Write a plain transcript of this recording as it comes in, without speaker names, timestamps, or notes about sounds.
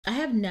I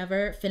have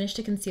never finished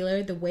a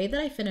concealer the way that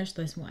I finished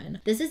this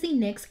one. This is the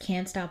NYX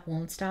Can't Stop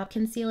Won't Stop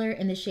concealer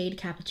in the shade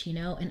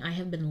Cappuccino, and I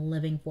have been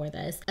living for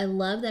this. I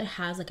love that it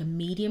has like a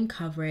medium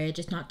coverage.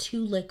 It's not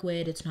too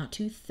liquid, it's not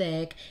too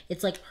thick.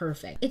 It's like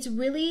perfect. It's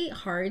really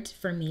hard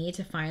for me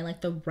to find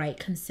like the right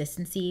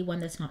consistency, one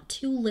that's not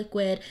too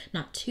liquid,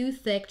 not too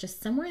thick,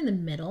 just somewhere in the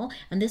middle.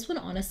 And this one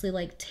honestly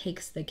like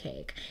takes the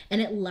cake,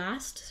 and it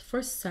lasts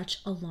for such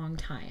a long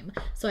time.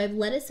 So I've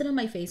let it sit on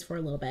my face for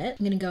a little bit.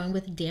 I'm gonna go in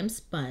with a damp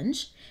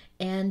sponge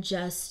and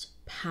just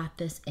pat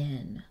this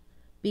in,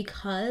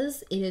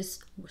 because it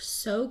is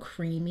so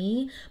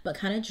creamy but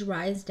kind of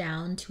dries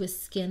down to a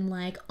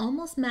skin-like,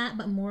 almost matte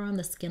but more on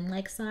the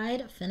skin-like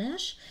side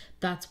finish.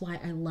 That's why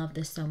I love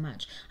this so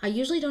much. I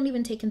usually don't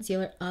even take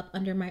concealer up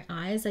under my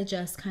eyes. I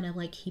just kind of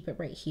like keep it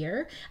right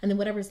here, and then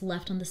whatever's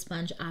left on the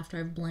sponge after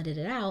I've blended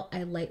it out,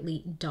 I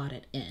lightly dot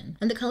it in.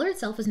 And the color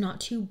itself is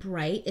not too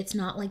bright. It's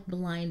not like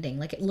blinding.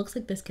 Like, it looks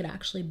like this could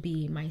actually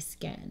be my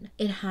skin.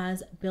 It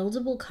has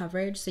buildable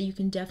coverage, so you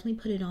can definitely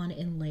put it on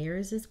in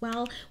layers as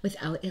well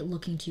without it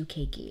looking too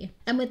cakey.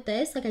 And with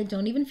this, like, I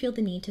don't even feel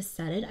the need to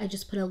set it. I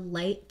just put a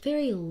light,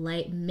 very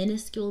light,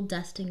 minuscule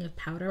dusting of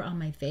powder on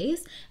my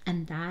face,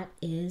 and that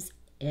is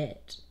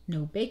it.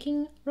 No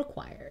baking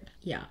required.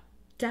 Yeah,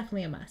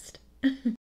 definitely a must.